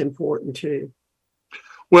that's important too.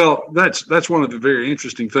 Well, that's one of the very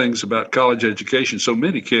interesting things about college education. So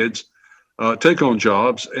many kids take on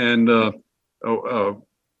jobs and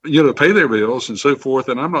pay their bills and so forth.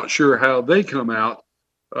 And I'm not sure how they come out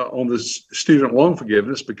on this student loan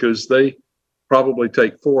forgiveness because they probably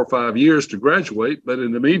take 4 or 5 years to graduate, but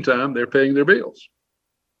in the meantime, they're paying their bills.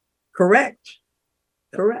 Correct.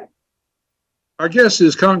 Our guest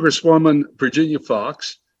is Congresswoman Virginia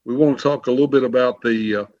Foxx. We want to talk a little bit about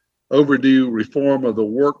the overdue reform of the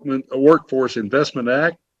Workforce Investment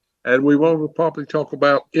Act, and we want to probably talk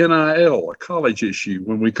about NIL, a college issue,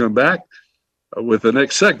 when we come back with the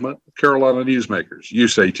next segment, Carolina Newsmakers. You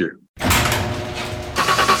say too.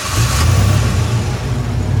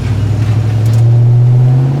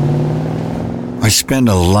 I spend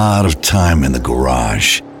a lot of time in the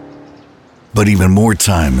garage, but even more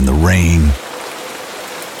time in the rain,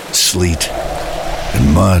 sleet,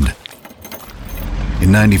 and mud.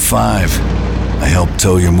 In 95, I helped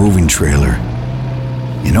tow your moving trailer.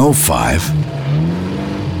 In 05,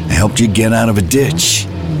 I helped you get out of a ditch.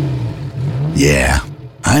 Yeah,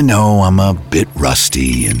 I know I'm a bit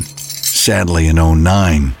rusty, and sadly in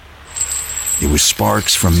 09, it was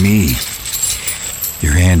sparks from me,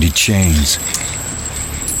 your handy chains,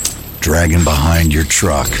 dragging behind your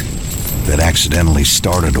truck that accidentally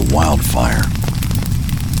started a wildfire.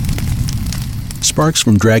 Sparks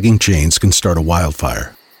from dragging chains can start a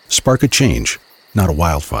wildfire. Spark a change, not a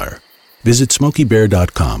wildfire. Visit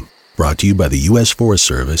SmokeyBear.com. Brought to you by the U.S. Forest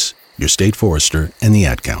Service, your state forester, and the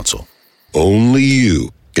Ad Council. Only you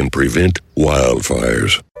can prevent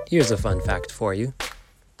wildfires. Here's a fun fact for you.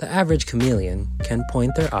 The average chameleon can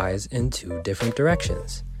point their eyes in 2 different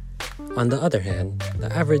directions. On the other hand,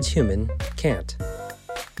 the average human can't.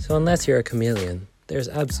 So unless you're a chameleon, there's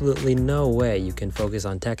absolutely no way you can focus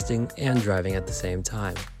on texting and driving at the same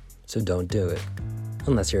time. So don't do it,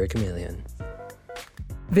 unless you're a chameleon.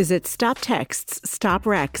 Visit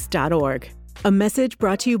StopTextsStopWrecks.org. A message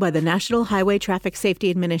brought to you by the National Highway Traffic Safety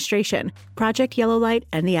Administration, Project Yellow Light,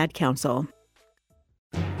 and the Ad Council.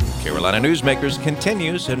 Carolina Newsmakers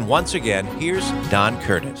continues, and once again, here's Don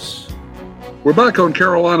Curtis. We're back on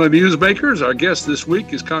Carolina Newsmakers. Our guest this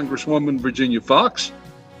week is Congresswoman Virginia Foxx.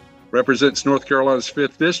 Represents North Carolina's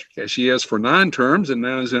 5th district, as she has for 9 terms and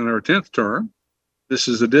now is in her 10th term. This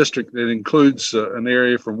is a district that includes an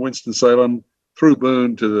area from Winston-Salem through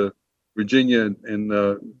Boone to the Virginia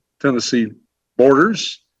and Tennessee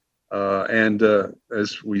borders. And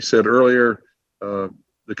as we said earlier, the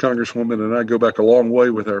Congresswoman and I go back a long way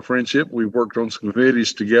with our friendship. We've worked on some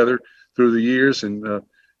committees together through the years, and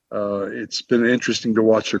it's been interesting to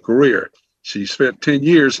watch her career. She spent 10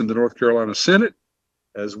 years in the North Carolina Senate,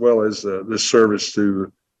 as well as this service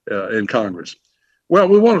to in Congress. Well,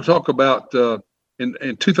 we want to talk about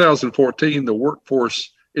in 2014, the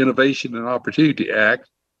Workforce Innovation and Opportunity Act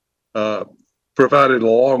provided a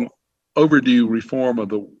long overdue reform of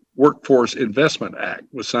the Workforce Investment Act,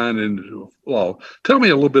 was signed into law. Tell me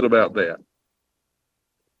a little bit about that.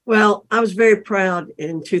 Well, I was very proud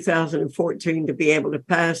in 2014 to be able to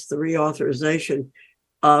pass the reauthorization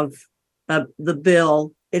of the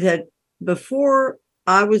bill. It had, before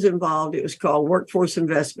I was involved, it was called Workforce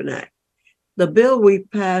Investment Act. The bill we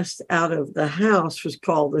passed out of the House was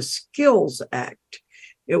called the Skills Act.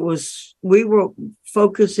 We were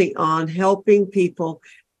focusing on helping people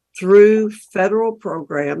through federal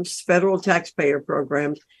programs, federal taxpayer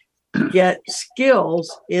programs, get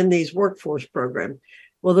skills in these workforce programs.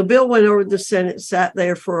 Well, the bill went over to the Senate, sat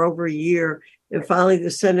there for over a year, and finally the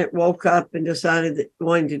Senate woke up and decided that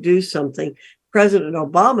going to do something. President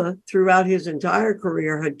Obama, throughout his entire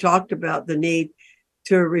career, had talked about the need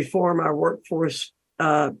to reform our workforce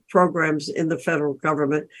programs in the federal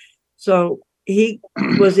government. So he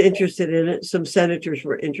was interested in it. Some senators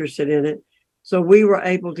were interested in it. So we were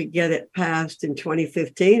able to get it passed in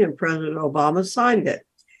 2015, and President Obama signed it.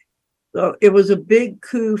 So it was a big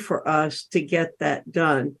coup for us to get that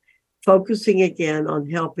done, focusing again on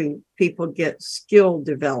helping people get skill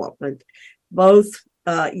development, both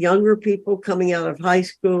younger people coming out of high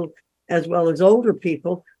school as well as older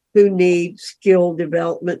people who need skill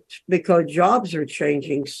development because jobs are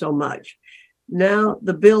changing so much. Now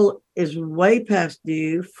the bill is way past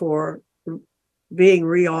due for being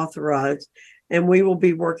reauthorized, and we will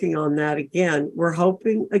be working on that again. We're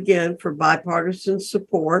hoping again for bipartisan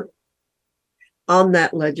support on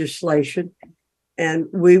that legislation, and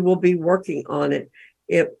we will be working on it.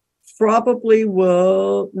 It probably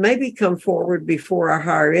will maybe come forward before our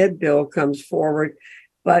higher ed bill comes forward,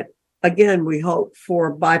 but again, we hope for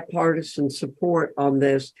bipartisan support on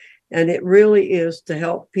this, and it really is to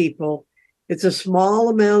help people. It's a small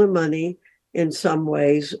amount of money in some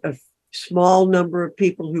ways, a small number of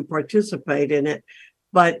people who participate in it,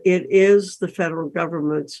 but it is the federal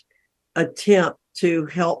government's attempt to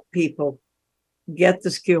help people get the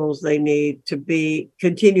skills they need to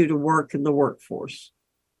continue to work in the workforce.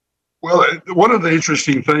 Well, one of the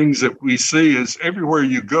interesting things that we see is everywhere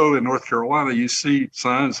you go in North Carolina, you see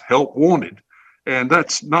signs, help wanted. And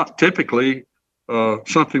that's not typically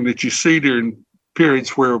something that you see during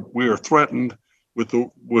periods where we are threatened with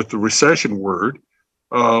the recession word.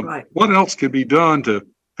 Right. What else can be done to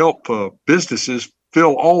help businesses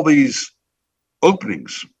fill all these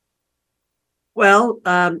openings? Well,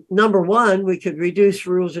 number one, we could reduce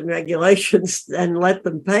rules and regulations and let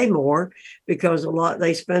them pay more, because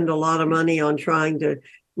they spend a lot of money on trying to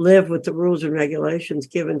live with the rules and regulations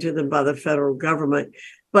given to them by the federal government.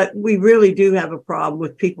 But we really do have a problem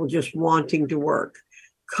with people just wanting to work.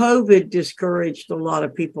 COVID discouraged a lot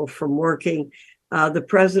of people from working. The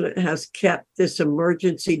president has kept this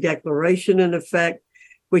emergency declaration in effect,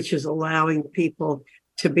 which is allowing people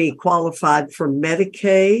to be qualified for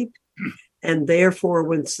Medicaid. And therefore,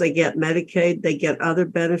 once they get Medicaid, they get other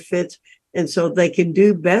benefits. And so they can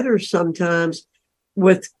do better sometimes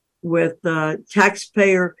with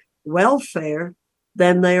taxpayer welfare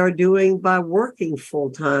than they are doing by working full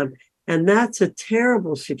time. And that's a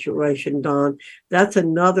terrible situation, Don. That's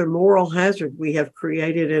another moral hazard we have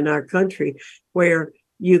created in our country, where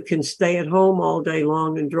you can stay at home all day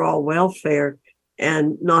long and draw welfare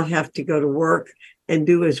and not have to go to work and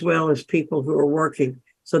do as well as people who are working.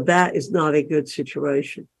 So that is not a good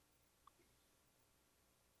situation.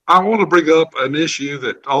 I want to bring up an issue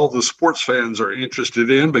that all the sports fans are interested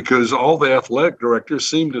in, because all the athletic directors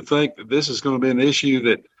seem to think that this is going to be an issue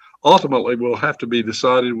that ultimately will have to be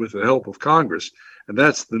decided with the help of Congress. And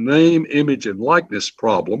that's the name, image, and likeness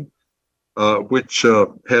problem, which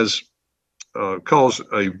has caused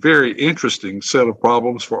a very interesting set of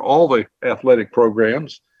problems for all the athletic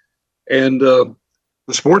programs. And the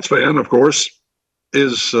sports fan, of course,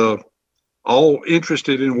 is all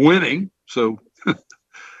interested in winning. So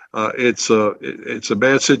it's a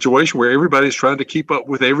bad situation where everybody's trying to keep up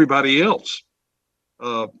with everybody else.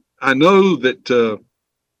 I know that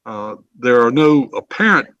there are no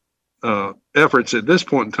apparent efforts at this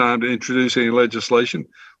point in time to introduce any legislation.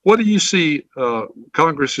 What do you see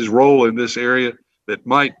Congress's role in this area that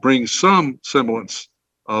might bring some semblance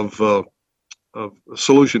of a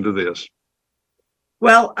solution to this?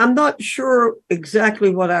 Well, I'm not sure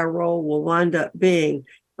exactly what our role will wind up being,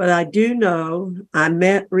 but I do know I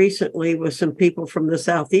met recently with some people from the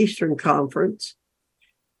Southeastern Conference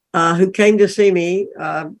who came to see me.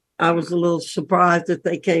 I was a little surprised that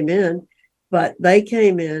they came in, but they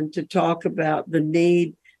came in to talk about the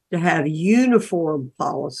need to have uniform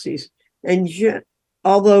policies. And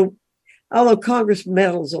although Congress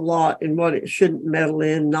meddles a lot in what it shouldn't meddle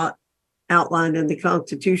in, not outlined in the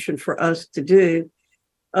Constitution for us to do,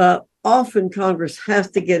 often Congress has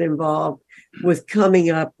to get involved with coming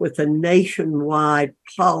up with a nationwide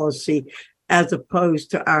policy, as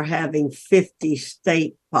opposed to our having 50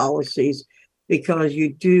 state policies, because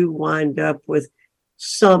you do wind up with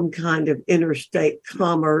some kind of interstate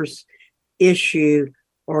commerce issue,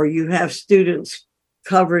 or you have students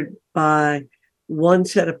covered by one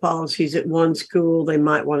set of policies at one school. They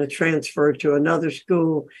might want to transfer to another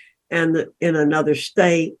school and in another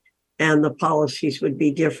state, and the policies would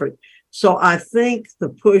be different. So I think the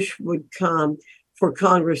push would come for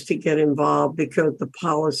Congress to get involved, because the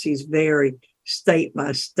policies vary state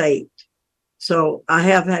by state. So I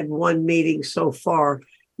have had one meeting so far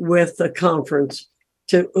with the conference.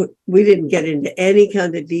 We didn't get into any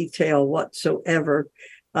kind of detail whatsoever,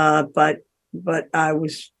 but I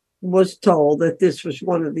was told that this was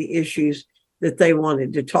one of the issues that they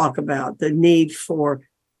wanted to talk about, the need for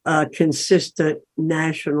consistent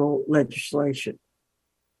national legislation.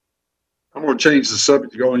 I'm going to change the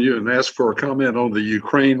subject on you and ask for a comment on the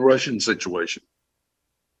Ukraine-Russian situation.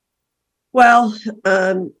 Well,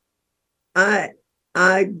 I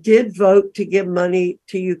did vote to give money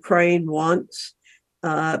to Ukraine once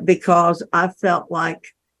because I felt like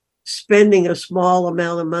spending a small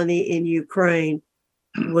amount of money in Ukraine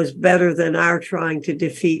was better than our trying to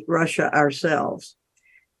defeat Russia ourselves.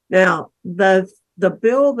 Now, the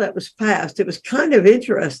bill that was passed, it was kind of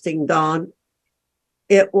interesting, Don.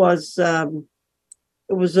 It was a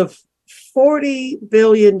 $40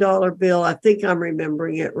 billion bill. I think I'm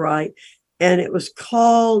remembering it right. And it was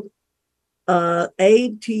called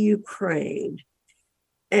Aid to Ukraine.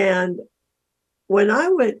 And when I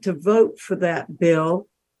went to vote for that bill,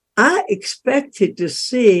 I expected to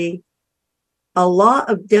see a lot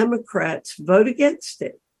of Democrats vote against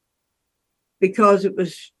it because it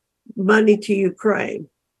was money to Ukraine.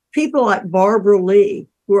 People like Barbara Lee,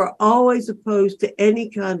 who are always opposed to any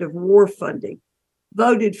kind of war funding,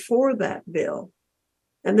 voted for that bill.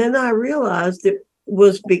 And then I realized it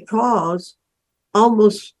was because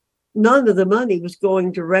almost none of the money was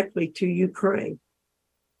going directly to Ukraine.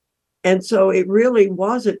 And so it really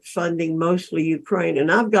wasn't funding mostly Ukraine. And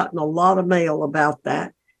I've gotten a lot of mail about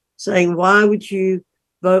that, saying, why would you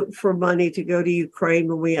vote for money to go to Ukraine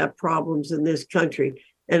when we have problems in this country.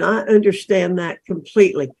 And I understand that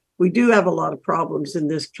completely. We do have a lot of problems in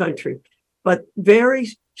this country, but very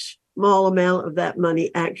small amount of that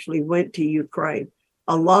money actually went to Ukraine.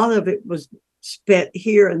 A lot of it was spent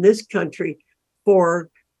here in this country for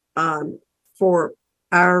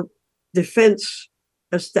our defense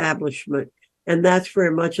establishment. And that's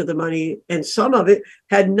very much of the money. And some of it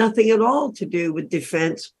had nothing at all to do with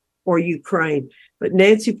defense or Ukraine. But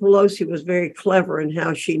Nancy Pelosi was very clever in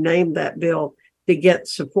how she named that bill to get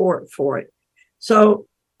support for it. So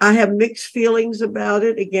I have mixed feelings about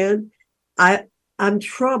it. Again, I'm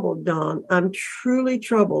troubled, Don. I'm truly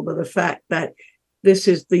troubled by the fact that this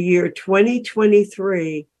is the year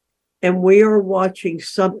 2023, and we are watching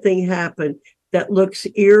something happen that looks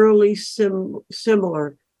eerily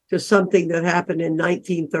similar to something that happened in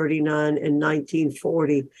 1939 and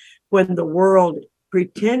 1940, when the world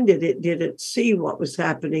pretended it didn't see what was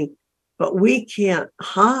happening, but we can't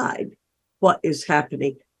hide what is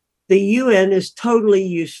happening. The UN is totally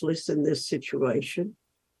useless in this situation.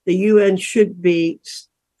 The UN should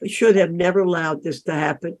have never allowed this to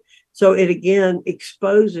happen. So it again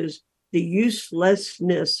exposes the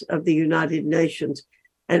uselessness of the United Nations.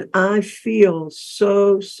 And I feel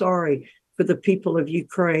so sorry for the people of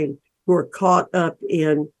Ukraine who are caught up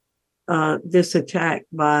in this attack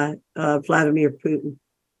by Vladimir Putin.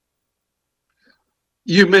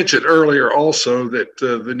 You mentioned earlier also that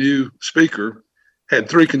the new speaker had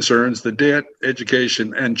three concerns: the debt,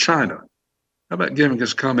 education, and China. How about giving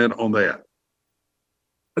us a comment on that?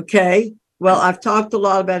 Okay. Well, I've talked a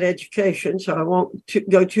lot about education, so I won't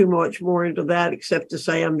go too much more into that, except to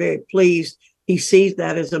say I'm very pleased he sees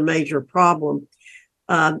that as a major problem.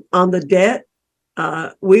 On the debt,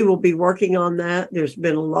 we will be working on that. There's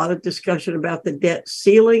been a lot of discussion about the debt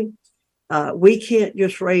ceiling. We can't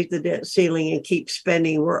just raise the debt ceiling and keep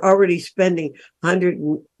spending. We're already spending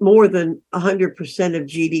more than 100% of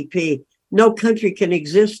GDP. No country can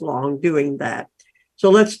exist long doing that. So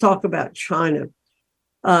let's talk about China.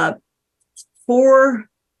 Over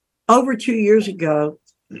 2 years ago,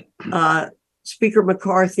 Speaker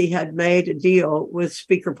McCarthy had made a deal with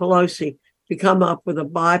Speaker Pelosi to come up with a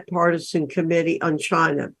bipartisan committee on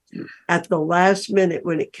China. At the last minute,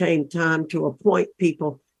 when it came time to appoint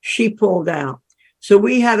people, she pulled out. So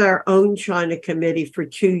we had our own China committee for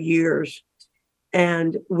 2 years,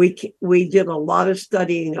 and we did a lot of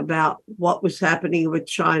studying about what was happening with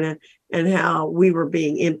China and how we were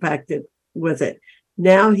being impacted with it.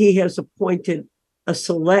 Now he has appointed a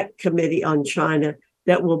select committee on China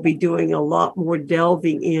that will be doing a lot more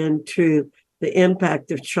delving into the impact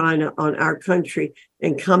of China on our country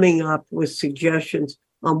and coming up with suggestions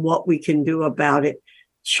on what we can do about it.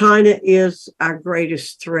 China is our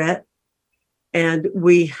greatest threat, and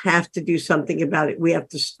we have to do something about it. We have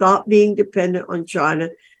to stop being dependent on China.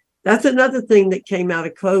 That's another thing that came out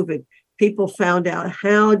of COVID. People found out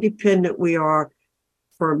how dependent we are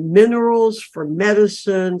for minerals, for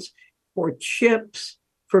medicines, for chips,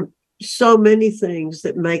 for so many things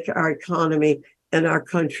that make our economy and our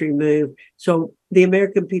country move. So the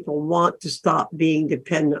American people want to stop being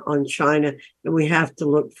dependent on China, and we have to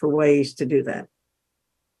look for ways to do that.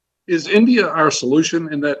 Is India our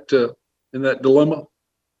solution in that dilemma?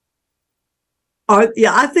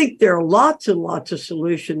 Yeah, I think there are lots and lots of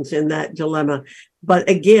solutions in that dilemma. But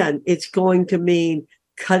again, it's going to mean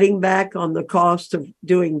cutting back on the cost of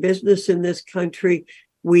doing business in this country.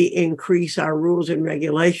 We increase our rules and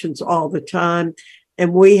regulations all the time.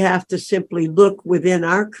 And we have to simply look within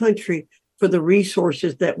our country for the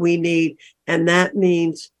resources that we need. And that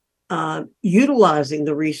means utilizing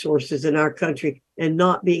the resources in our country and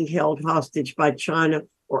not being held hostage by China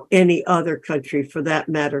or any other country for that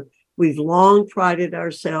matter. We've long prided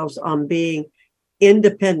ourselves on being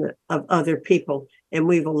independent of other people, and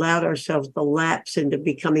we've allowed ourselves to lapse into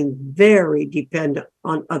becoming very dependent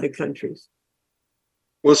on other countries.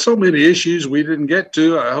 Well, so many issues we didn't get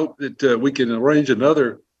to. I hope that we can arrange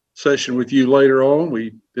another session with you later on.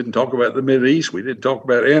 We didn't talk about the Mideast. We didn't talk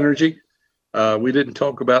about energy. We didn't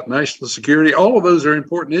talk about national security. All of those are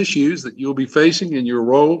important issues that you'll be facing in your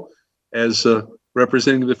role as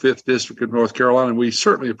representing the 5th District of North Carolina. And we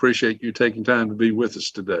certainly appreciate you taking time to be with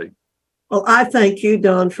us today. Well, I thank you,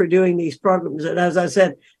 Don, for doing these programs. And as I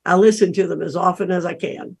said, I listen to them as often as I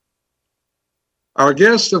can. Our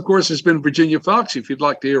guest, of course, has been Virginia Fox. If you'd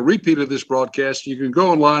like to hear a repeat of this broadcast, you can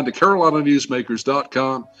go online to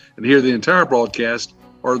carolinanewsmakers.com and hear the entire broadcast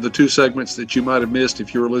or the 2 segments that you might have missed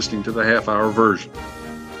if you were listening to the half-hour version.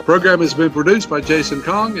 The program has been produced by Jason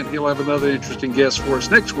Kong, and he'll have another interesting guest for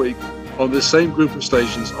us next week on this same group of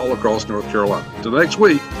stations all across North Carolina. Until next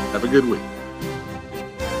week, have a good week.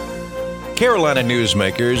 Carolina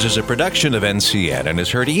Newsmakers is a production of NCN and is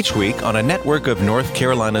heard each week on a network of North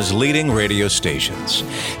Carolina's leading radio stations.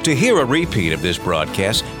 To hear a repeat of this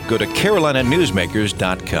broadcast, go to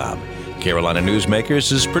carolinanewsmakers.com. Carolina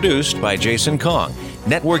Newsmakers is produced by Jason Kong.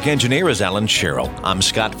 Network engineer is Alan Sherrill. I'm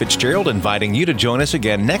Scott Fitzgerald, inviting you to join us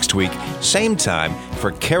again next week, same time,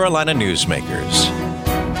 for Carolina Newsmakers.